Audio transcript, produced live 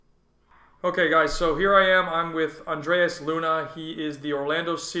Okay, guys, so here I am. I'm with Andreas Luna. He is the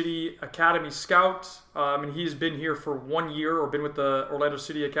Orlando City Academy scout, and he's been here for 1 year, or been with the Orlando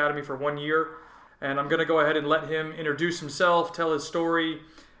City Academy for 1 year. And I'm going to go ahead and let him introduce himself, tell his story,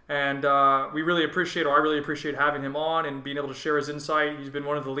 and we really appreciate, or I really appreciate having him on and being able to share his insight. He's been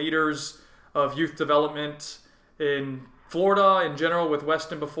one of the leaders of youth development in Florida in general with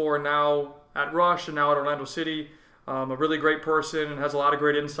Weston before, and now at Rush, and now at Orlando City. A really great person and has a lot of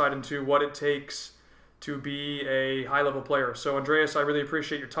great insight into what it takes to be a high level player. So, Andreas, I really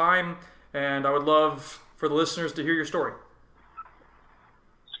appreciate your time, and I would love for the listeners to hear your story.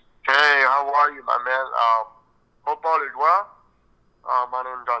 Hey, how are you, my man? Hope all is well. My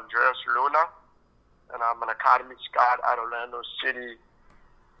name is Andreas Luna, and I'm an academy scout at Orlando City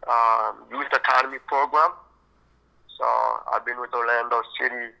Youth Academy program. So I've been with Orlando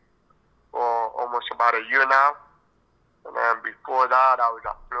City for almost about a year now. And then before that, I was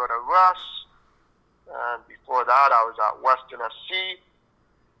at Florida Rush. And before that, I was at Western SC.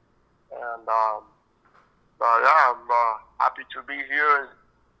 And I'm happy to be here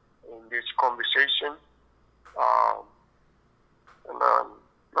in this conversation.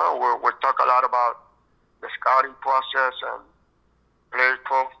 We'll talk a lot about the scouting process and player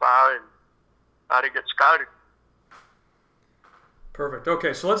profile and how to get scouted. Perfect.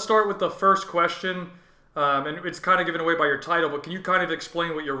 Okay, so let's start with the first question. And it's kind of given away by your title, but can you kind of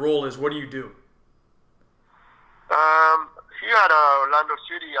explain what your role is? What do you do? Here at Orlando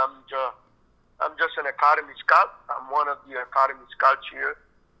City, I'm just an academy scout. I'm one of the academy scouts here.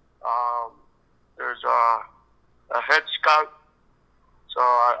 There's a head scout, so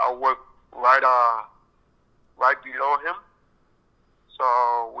I work right below him.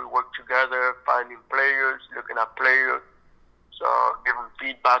 So we work together, finding players, looking at players, so giving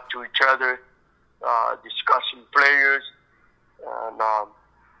feedback to each other. Discussing players, and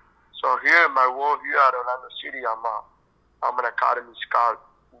so here my role here at Orlando City, I'm an academy scout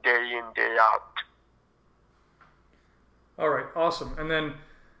day in, day out. All right, awesome. And then,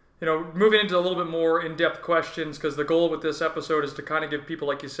 moving into a little bit more in-depth questions, because the goal with this episode is to kind of give people,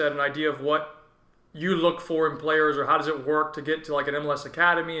 like you said, an idea of what you look for in players, or how does it work to get to like an MLS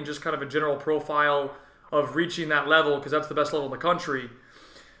academy, and just kind of a general profile of reaching that level, because that's the best level in the country.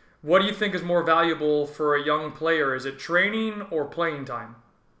 What do you think is more valuable for a young player? Is it training or playing time?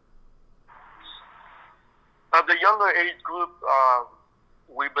 The younger age group,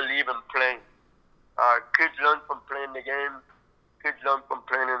 we believe in playing. Kids learn from playing the game. Kids learn from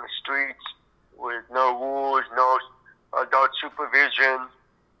playing in the streets with no rules, no adult supervision.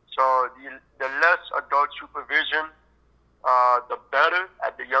 So the less adult supervision, the better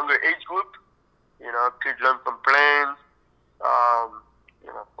at the younger age group. Kids learn from playing.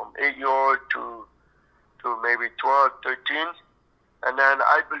 From 8-year-old to maybe 12, 13. And then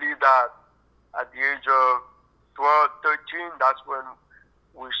I believe that at the age of 12, 13, that's when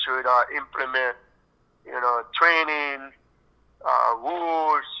we should implement, training,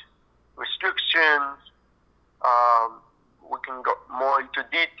 rules, restrictions. We can go more into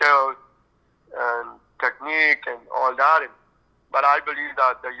detail and technique and all that. But I believe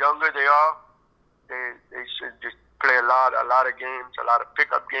that the younger they are, they should just play a lot of games, a lot of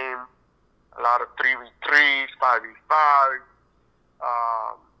pickup games, a lot of 3v3s, 5v5,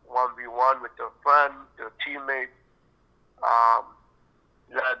 1v1 with their friend, their teammate.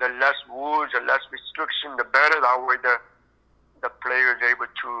 The less rules, the less restriction, the better. That way the player is able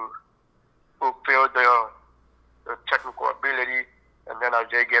to fulfill their technical ability. And then as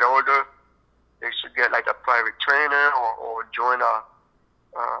they get older, they should get like a private trainer or join a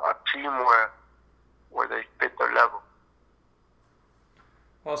team where they fit their level.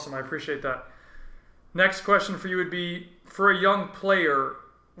 Awesome, I appreciate that. Next question for you would be, for a young player,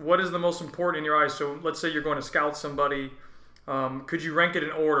 what is the most important in your eyes? So let's say you're going to scout somebody. Could you rank it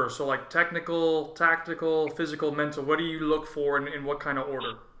in order? So like technical, tactical, physical, mental. What do you look for and in what kind of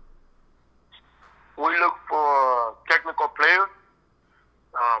order? We look for technical players.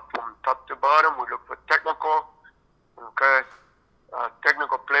 From top to bottom, we look for technical. Okay.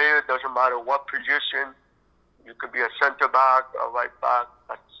 Technical player, doesn't matter what position. You could be a center back, a right back,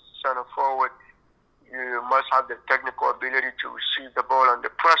 a center forward. You must have the technical ability to receive the ball under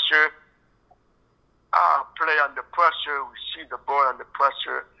pressure, play under pressure, receive the ball under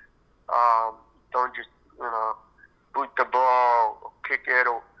pressure. Don't just, boot the ball or kick it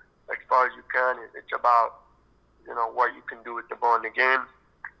or as far as you can. It's about, what you can do with the ball in the game.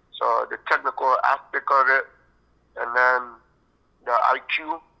 So the technical aspect of it, and then the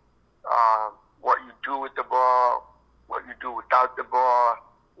IQ, what you do with the ball, what you do without the ball,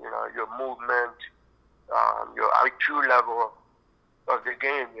 your movement, your IQ level, of the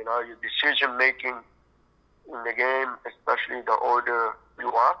game. You know, your decision making in the game, especially the older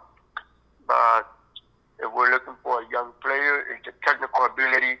you are. But if we're looking for a young player, it's the technical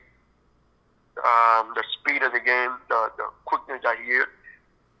ability, the speed of the game, the quickness that he is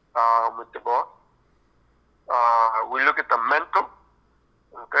with the ball. We look at the mental.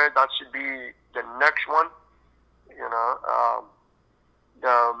 Okay, that should be the next one. You know,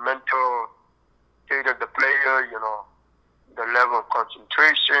 the mental state of the player. You know, the level of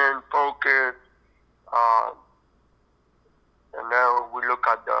concentration, focus, and then we look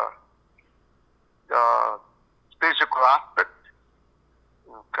at the physical aspect.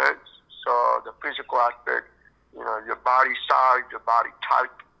 Okay, so the physical aspect, you know, your body size, your body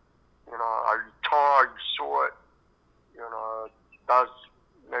type. You know, are you tall? Are you short? You know, that's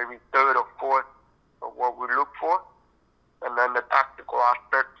maybe third or fourth of what we look for. And then the tactical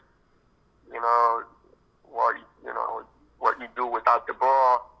aspect, you know, what you do without the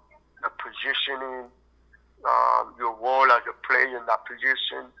ball, the positioning, your role as a player in that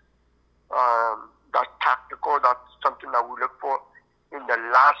position. That's tactical. That's something that we look for in the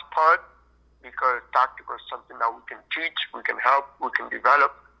last part, because tactical is something that we can teach, we can help, we can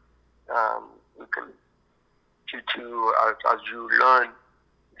develop. We can teach you as you learn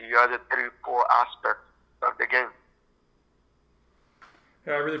the other 3-4 aspects of the game.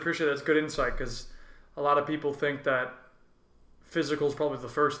 Yeah, I really appreciate that. It's good insight, because a lot of people think that physical is probably the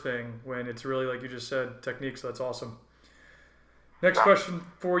first thing when it's really, like you just said, technique. So that's awesome. Next question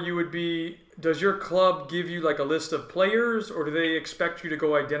for you would be, does your club give you like a list of players, or do they expect you to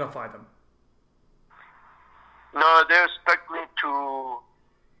go identify them? No, they expect me to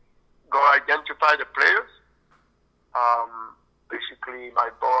go identify the players. Basically, my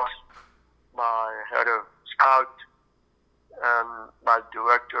boss, my head of scout, and my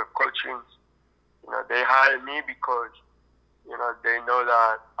director of coaching, you know, they hire me because, you know, they know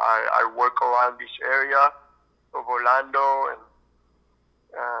that I work around this area of Orlando,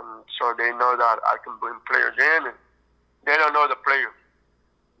 and so they know that I can bring players in, and they don't know the players.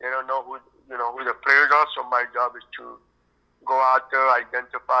 They don't know who the players are. So my job is to go out there,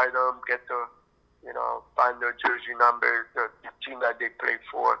 identify them, get the, you know, find their jersey numbers, the team that they play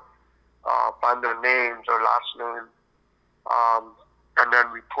for, find their names or last name, and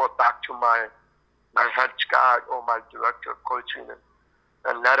then report back to my head scout or my director of coaching,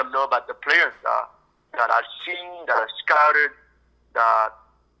 and let them know about the players that I've seen, that I've scouted, that,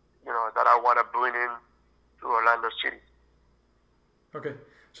 you know, that I want to bring in to Orlando City. Okay,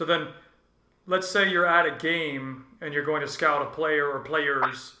 so then let's say you're at a game and you're going to scout a player or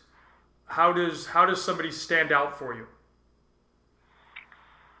players. How does somebody stand out for you?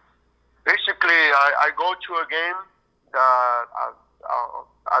 Basically, I go to a game that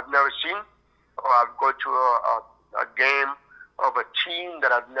I've never seen, or I go to a game of a team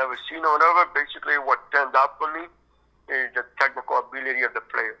that I've never seen or whatever. Basically, what stands out for me is the technical ability of the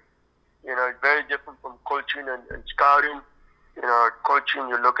player. You know, it's very different from coaching and scouting. You know, coaching,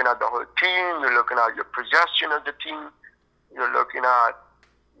 you're looking at the whole team, you're looking at your possession of the team, you're looking at,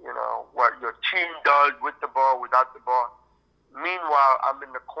 you know, what your team does with the ball, without the ball. Meanwhile, I'm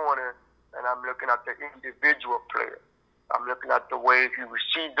in the corner and I'm looking at the individual player. I'm looking at the way he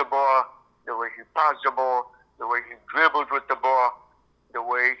received the ball, the way he passed the ball, the way he dribbled with the ball, the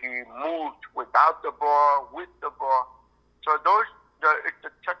way he moved without the ball, with the ball. So it's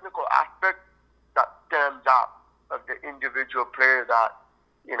the technical aspect that stands out of the individual player that,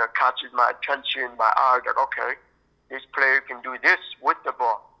 you know, catches my attention, my eye, that, okay, this player can do this with the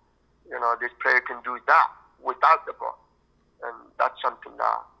ball. You know, this player can do that without the ball. And that's something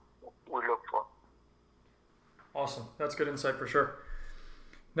that we look for. Awesome. That's good insight for sure.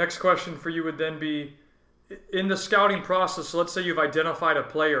 Next question for you would then be, in the scouting process, so let's say you've identified a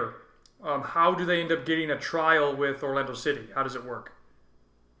player, how do they end up getting a trial with Orlando City? How does it work?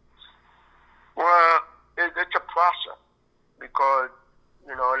 Well, it's a process, because,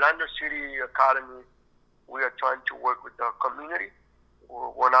 you know, Orlando City Academy, we are trying to work with the community.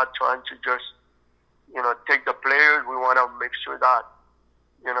 We're not trying to just, you know, take the players. We want to make sure that,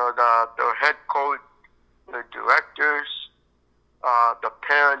 you know, the head coach, the directors, the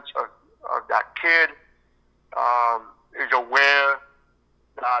parents of that kid is aware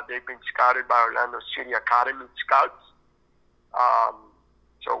that they've been scouted by Orlando City Academy scouts.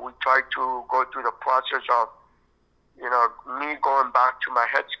 So we try to go through the process of, you know, me going back to my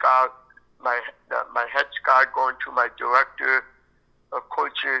head scout, my head scout going to my director of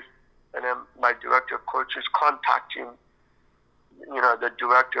coaches, and then my director of coaches contacting, you know, the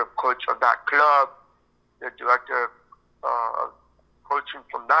director of coach of that club. The director of coaching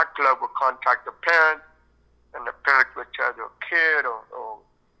from that club will contact the parent, and the parent will tell the kid, or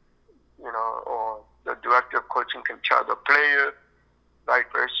the director of coaching can tell the player, vice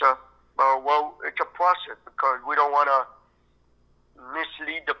versa. But well, it's a process because we don't want to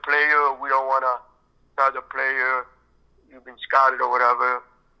mislead the player. We don't want to tell the player you've been scouted or whatever.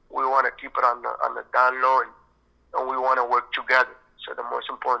 We want to keep it on the down low, and we want to work together. So the most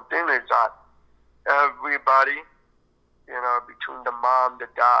important thing is that everybody, between the mom, the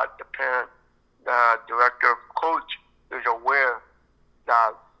dad, the parent, the director, coach, is aware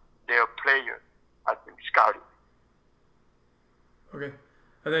that their player has been scouted. Okay.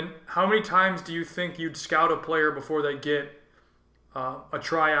 And then how many times do you think you'd scout a player before they get a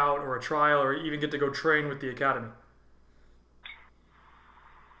tryout or a trial or even get to go train with the academy?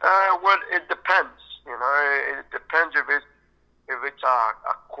 Well, it depends. It depends if it's a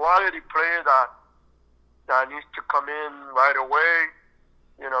quality player that needs to come in right away.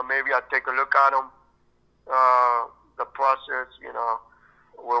 Maybe I take a look at him. The process,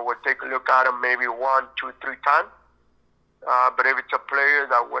 we'll take a look at him maybe 1, 2, 3 times. But if it's a player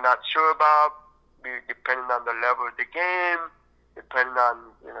that we're not sure about, depending on the level of the game, depending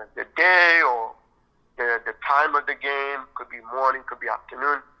on the day or the time of the game, could be morning, could be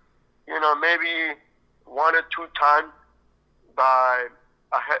afternoon. Maybe 1 or 2 times by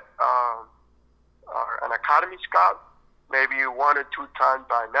an academy scout, maybe 1 or 2 times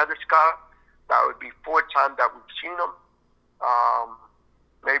by another scout. That would be 4 times that we've seen them.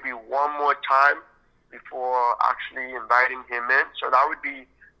 Maybe 1 more time before actually inviting him in. So that would be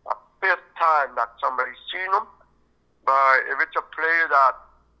a 5th time that somebody's seen him. But if it's a player that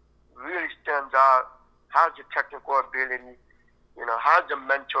really stands out, has the technical ability, has the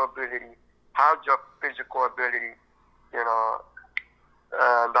mental ability, has the physical ability, and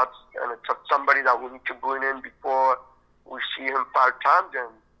it's somebody that we need to bring in before we see him 5 times, and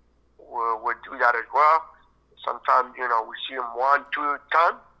we'll do that as well. Sometimes, we see him 1, 2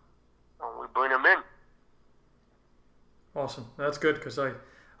 times, and we bring him in. Awesome. That's good because I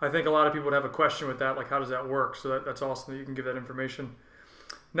think a lot of people would have a question with that, like how does that work? So that's awesome that you can give that information.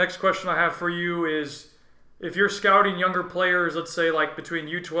 Next question I have for you is, if you're scouting younger players, let's say like between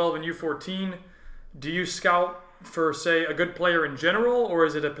U12 and U14, do you scout for, say, a good player in general, or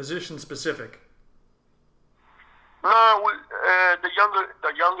is it a position specific? No, the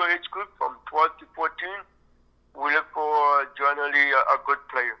younger age group from 12 to 14, we look for generally a good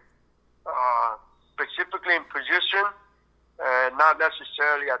player, specifically in position, not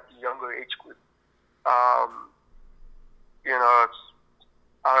necessarily at the younger age group.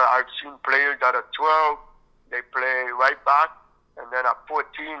 I've seen players that are 12, they play right back, and then at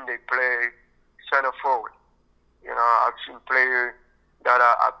 14 they play center forward. I've seen players that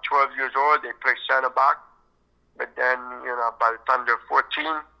are at 12 years old, they play center back, but then, by the time they're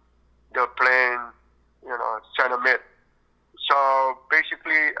 14, they're playing, center mid. So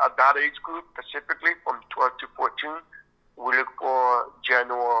basically at that age group, specifically from 12 to 14, we look for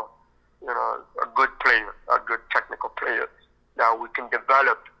general, a good player, a good technical player that we can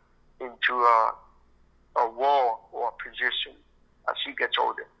develop into a role or a position as he gets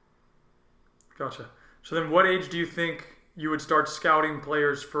older. Gotcha. So then what age do you think you would start scouting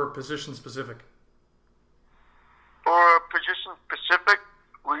players for position specific? For position specific,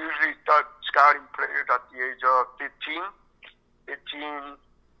 we usually start scouting players at the age of 15.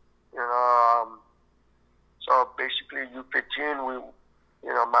 So basically U15,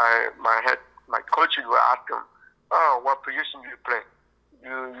 my coaches will ask them, what position do you play?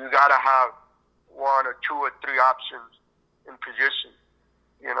 You gotta have 1 or 2 or 3 options in position.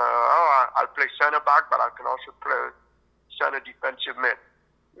 I play center back, but I can also play center defensive mid.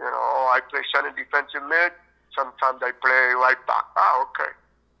 I play center defensive mid. Sometimes I play right back. Okay.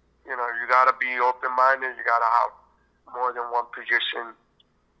 You gotta be open-minded. You gotta have more than one position,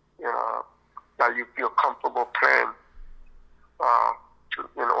 that you feel comfortable playing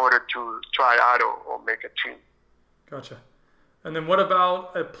in order to try out or make a team. Gotcha. And then what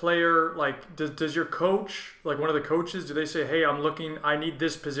about a player, like, does your coach, like one of the coaches, do they say, hey, I need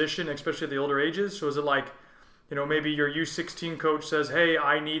this position, especially at the older ages? So is it like, maybe your U16 coach says, hey,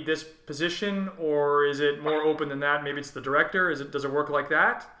 I need this position, or is it more open than that? Maybe it's the director. Does it work like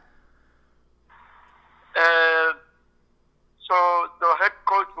that? So the head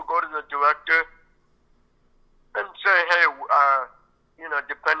coach will go to the director and say, hey,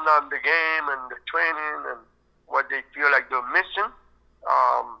 depending on the game and the training and what they feel like they're missing,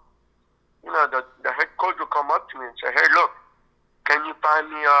 the head coach will come up to me and say, hey, look, can you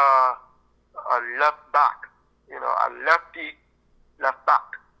find me a left back, a lefty left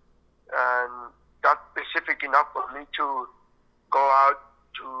back? And that's specific enough for me to go out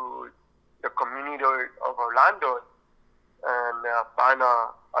to the community of Orlando and find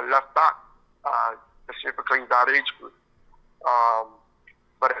a left back, specifically that age group.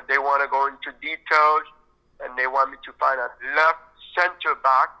 But if they want to go into details and they want me to find a left center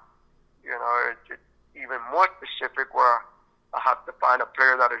back, it's even more specific where I have to find a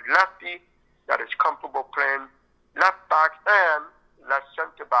player that is lefty, that is comfortable playing left back and left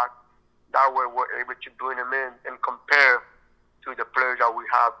center back. That way we're able to bring them in and compare to the players that we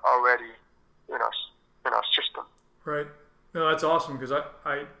have already in our system. Right. No, that's awesome because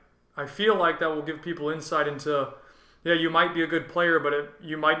I feel like that will give people insight into, you might be a good player, but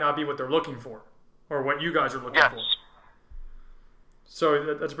you might not be what they're looking for or what you guys are looking for.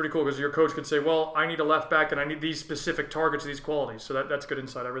 So that's pretty cool because your coach could say, well, I need a left back and I need these specific targets, these qualities. So that's good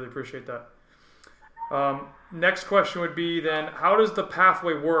insight. I really appreciate that. Next question would be then, how does the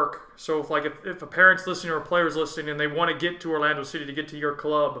pathway work? So if a parent's listening or a player's listening and they want to get to Orlando City to get to your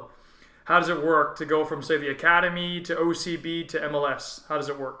club, how does it work to go from, say, the academy to OCB to MLS? How does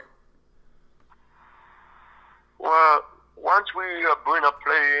it work? Well, once we bring a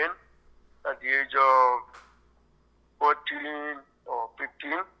player in at the age of 14 or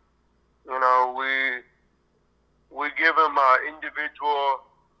 15, we give them individual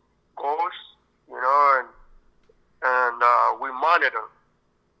goals, and we monitor.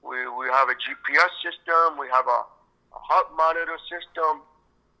 We have a GPS system. We have a heart monitor system.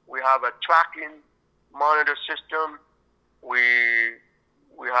 We have a tracking monitor system.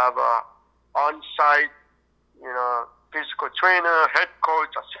 We have a on-site, physical trainer, head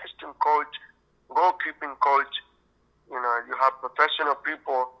coach, assistant coach, goalkeeping coach. You have professional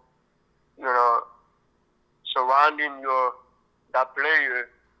people, surrounding that player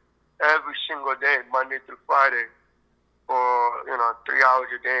every single day, Monday through Friday, for 3 hours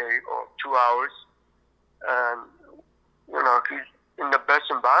a day or 2 hours, and he's in the best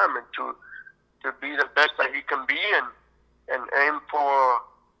environment to be the best that he can be and aim for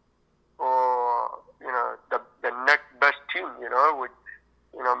the next best team, with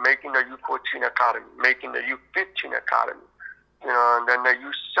making the U14 academy, making the U15 academy, and then the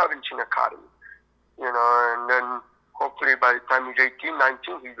U17 academy, and then hopefully by the time he's 18,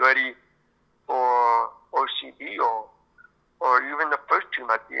 19, he's ready for OCB or even the first team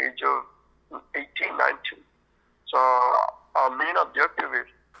at the age of 18, 19. So our main objective is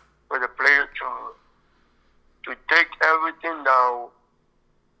for the player to take everything that,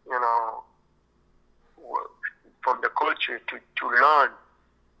 from the culture to learn,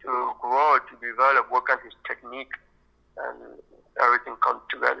 to grow, to develop, work on his technique, and everything comes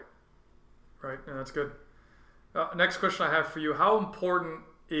together. Right, yeah, that's good. Next question I have for you: how important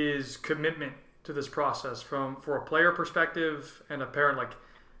is commitment to this process for a player perspective and a parent? Like,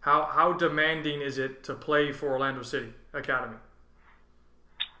 how demanding is it to play for Orlando City Academy?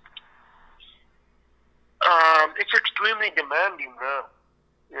 It's extremely demanding.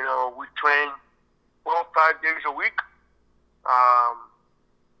 We train 4 or 5 days a week,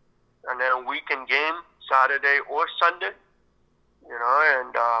 and then weekend game, Saturday or Sunday,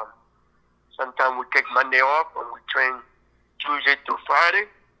 and sometimes we take Monday off and we train Tuesday through Friday,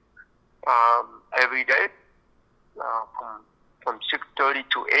 every day, from 6:30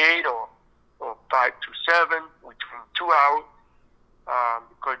 to 8 or 5 to 7. We train 2 hours,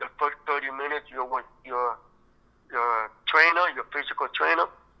 because the first 30 minutes you're with your trainer, your physical trainer,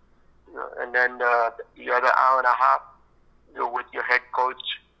 and then the other hour and a half you're with your head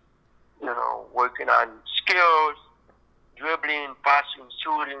coach, working on skills, dribbling, passing,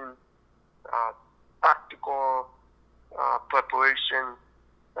 shooting, tactical preparation,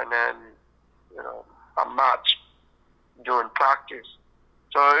 and then a match during practice.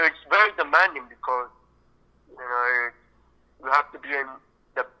 So it's very demanding because you have to be in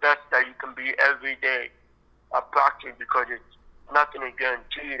the best that you can be every day at practice, because nothing is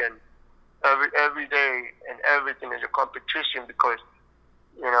guaranteed, and every day and everything is a competition, because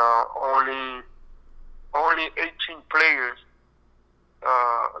only 18 players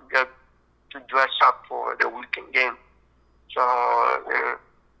get to dress up for the weekend game. So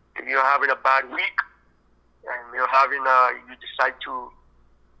if you're having a bad week and you decide to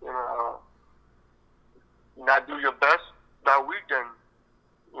not do your best that week, then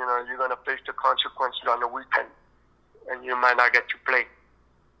you're gonna face the consequences on the weekend, and you might not get to play.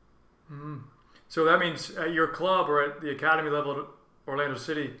 Mm-hmm. So that means at your club or at the academy level at Orlando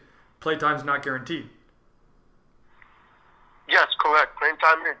City, play time's not guaranteed. Yes, correct. Playing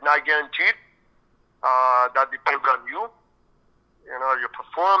time is not guaranteed. That depends on you. Your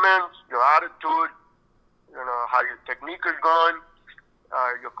performance, your attitude, how your technique is going,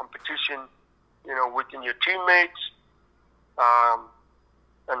 your competition, within your teammates.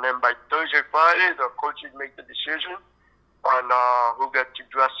 And then by Thursday, Friday, the coaches make the decision on who gets to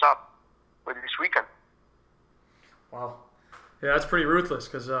dress up for this weekend. Wow. Yeah, that's pretty ruthless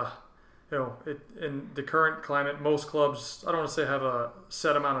because, in the current climate, most clubs, I don't want to say have a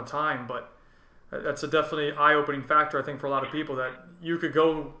set amount of time, but that's a definitely eye-opening factor, I think, for a lot of people that you could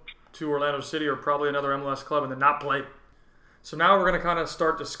go to Orlando City or probably another MLS club and then not play. So now we're going to kind of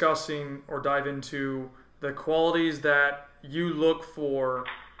start discussing or dive into the qualities that you look for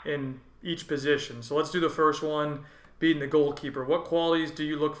in each position. So let's do the first one, being the goalkeeper. What qualities do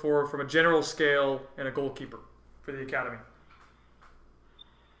you look for from a general scale in a goalkeeper for the academy?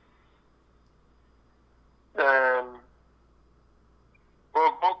 For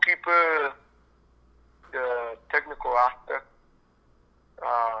a goalkeeper, the technical aspect,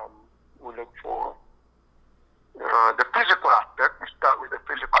 we look for the physical aspect. We start with the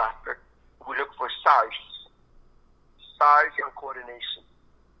physical aspect. We look for size and coordination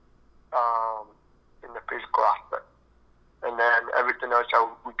in the physical aspect. And then everything else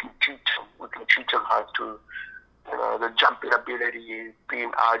we can teach them. We can teach them how to, the jumping ability,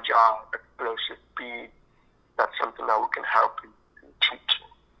 being agile, explosive speed. That's something that we can help and teach.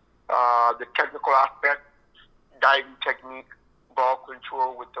 The technical aspect, diving technique, ball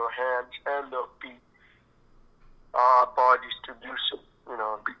control with their hands and their feet, ball distribution.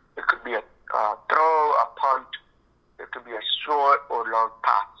 It could be a throw, a punt. It could be a short or long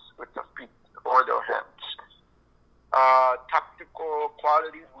pass with the feet or their hands. Tactical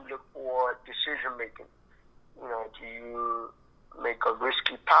qualities, we look for decision making. Do you make a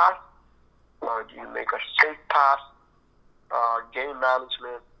risky pass or do you make a safe pass? Game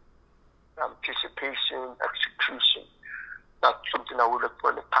management, anticipation, execution. That's something that we look for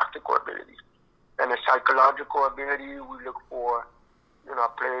in the tactical ability. And the psychological ability, we look for,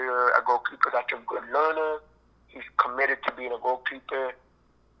 a goalkeeper that's a good learner. He's committed to being a goalkeeper.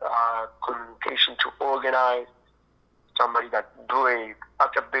 Communication to organize. Somebody that's brave.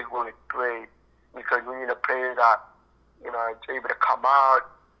 That's a big word, brave. Because we need a player that, is able to come out,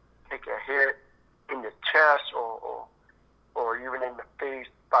 take a hit in the chest or even in the face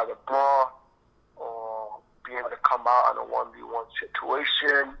by the ball, or be able to come out on a 1v1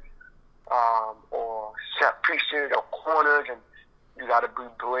 situation, or set pieces or corners, and you got to be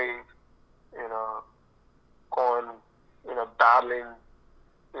brave, going, battling,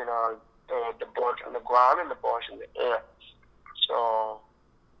 the balls on the ground and the balls in the air. So,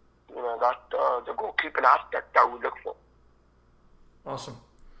 that's the goalkeeping aspect that we look for. Awesome.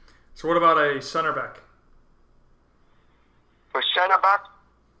 So what about a center back? For center back,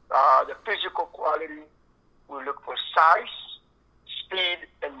 the physical quality, we look for size, speed,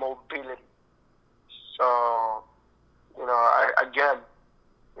 and mobility. So,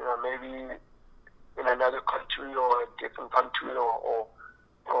 maybe in another country or a different country or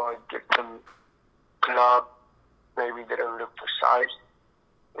a different club, maybe they don't look for size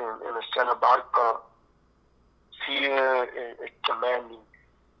in a center back. Here it's demanding.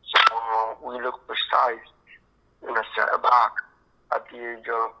 So we look for size in a center back at the age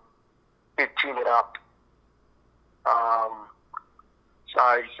of 15 and up.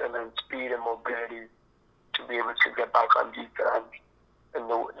 Size and then speed and mobility to be able to get back on defense and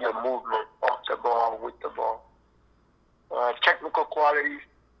your movement off the ball, with the ball. Technical qualities,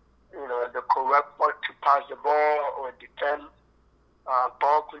 the correct one to pass the ball or defend.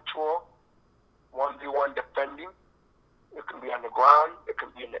 Ball control, 1v1 defending. It can be on the ground, it can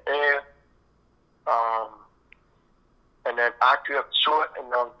be in the air. And then accurate short and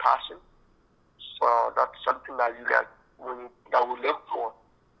long passing. So that's something that you guys we look for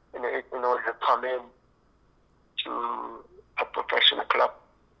in order to come in to a professional club.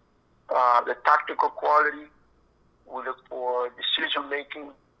 The tactical quality, we look for decision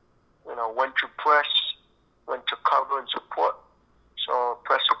making, when to press, when to cover and support. So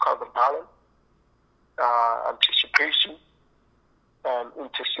press or cover balance, anticipation, and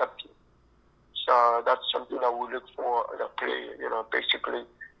interception. So that's something that we look for in a player. Basically,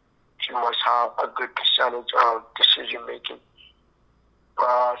 you must have a good percentage of decision making.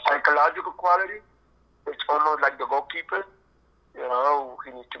 Psychological quality, it's almost like the goalkeeper.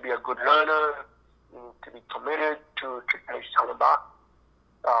 He needs to be a good learner. He needs to be committed to play center back.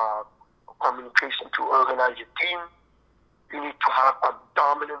 Communication to organize your team. You need to have a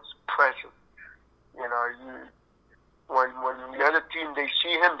dominance presence. When the other team, they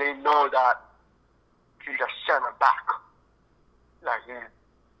see him, they know that he's a center back. Like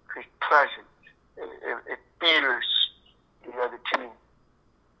he's present. It feels the other team.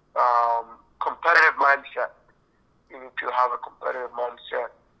 Competitive mindset. You need to have a competitive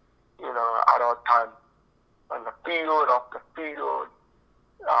mindset, at all times. On the field, off the field,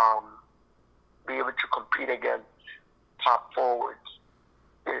 um, be able to compete against top forwards.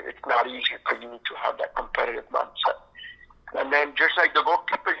 It's not easy because you need to have that competitive mindset. And then just like the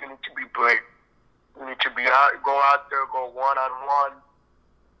goalkeeper, you need to be brave. You need to go out there, go one-on-one,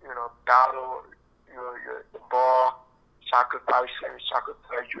 battle the ball, sacrifice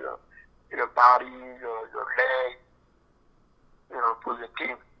your body, your leg, for the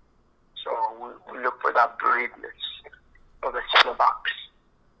team. So we look for that braveness of the center backs.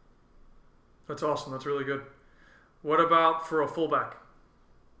 That's awesome. That's really good. What about for a fullback?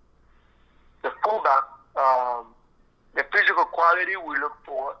 The fullback, the physical quality we look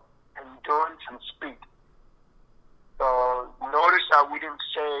for endurance and speed. So notice that we didn't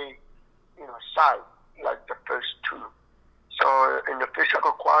say, size like the first two. So in the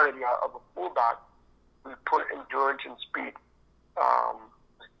physical quality of a fullback, we put endurance and speed.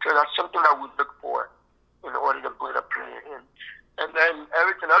 So that's something that we look for in order to bring a player in. And then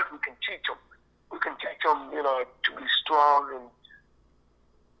everything else we can teach them. We can teach them, to be strong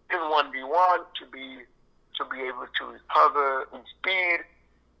in 1v1, to be able to recover in speed,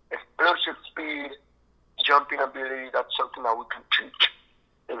 explosive speed, jumping ability. That's something that we can teach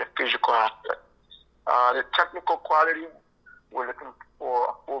in the physical aspect. The technical quality, we're looking for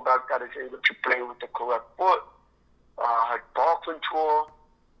a fullback that is able to play with the correct foot, has ball control.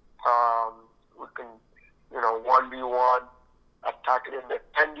 We can, 1v1, attack it in the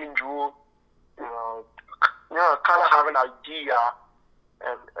pending rule. Kind of have an idea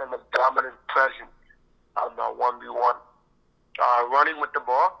and a dominant presence on the 1v1. Running with the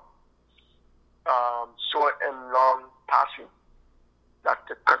ball, short and long passing. That's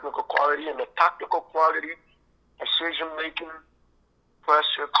the technical quality. And the tactical quality, decision making,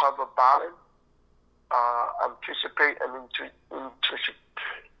 pressure, cover, balance, anticipate and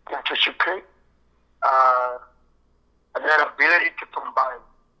anticipate, and then ability to combine.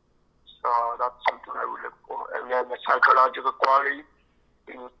 So that's something I would look for. And then the psychological quality,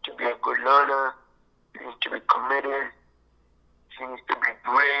 you need to be a good learner, you need to be committed, you need to be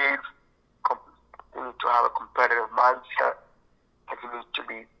brave, you need to have a competitive mindset, and you need to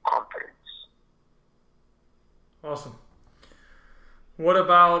be confident. Awesome. What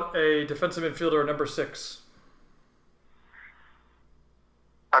about a defensive midfielder, number 6?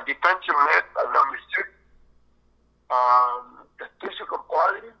 A defensive mid, number 6, the physical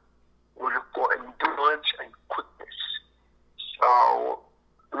quality, we look for endurance and quickness. So,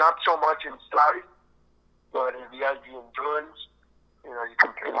 not so much in size, but if he has the endurance, you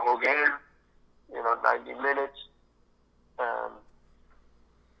can play the whole game, 90 minutes.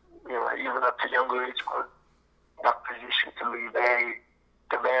 Even at the younger age, that position can be very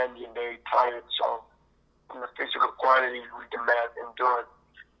demanding, very tired. So, in the physical quality, we demand endurance,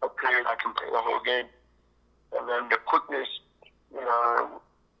 a player that can play the whole game. And then the quickness,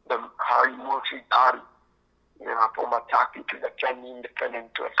 how he moves his body, from attacking to defending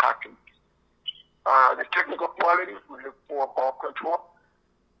to attacking. The technical quality, we look for ball control,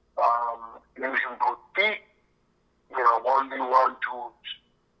 using both feet, 1v1 tools.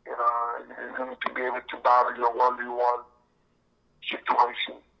 You need to be able to battle your 1v1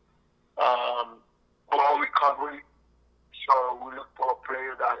 situation. Ball recovery, so we look for a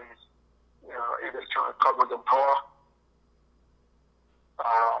player that is, able to recover the ball.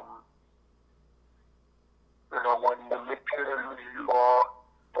 When the midfielder loses the ball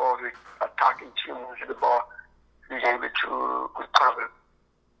or the attacking team loses the ball, he's able to recover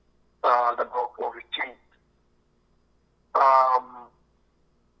the ball for his team.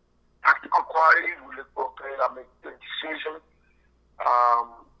 Tactical qualities, we look for players that make good decisions,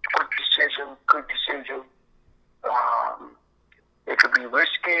 quick decision, good decision. It could be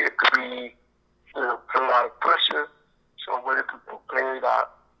risky, it could be put a lot of pressure. So we're looking for a player that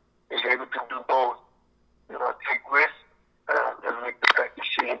is able to do both. Take risks and make the best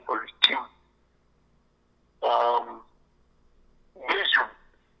decision for his team. Vision.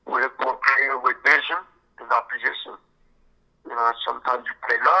 We look for a player with vision in that position. Sometimes you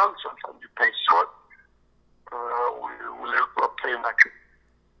play long, sometimes you play short. We look for a player that can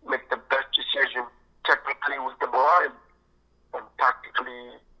make the best decision technically with the ball and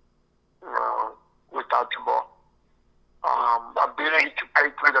tactically, without the ball. Ability to play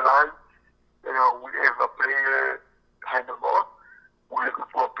through the line. If a player has the ball, we're looking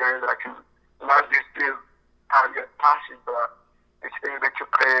for a player that can not just give target passes, but is able to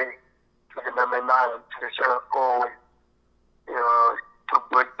play to the number 9, to the center forward, to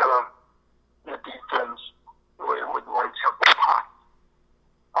break down the defense with one simple pass.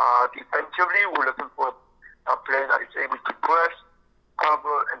 Defensively, we're looking for a player that is able to press,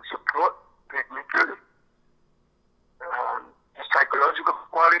 cover, and support big midfielders. The psychological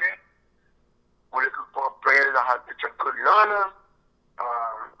runner.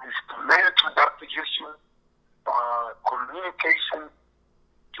 He's committed to that position. Communication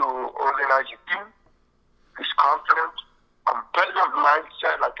to organize a team. He's confident. Competitive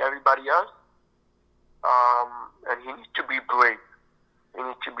mindset like everybody else. And he needs to be brave. He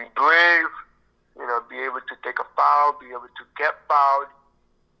needs to be brave. Be able to take a foul, be able to get fouled.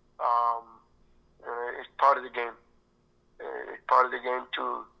 It's part of the game. It's part of the game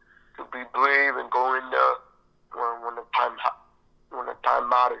to be brave and go in there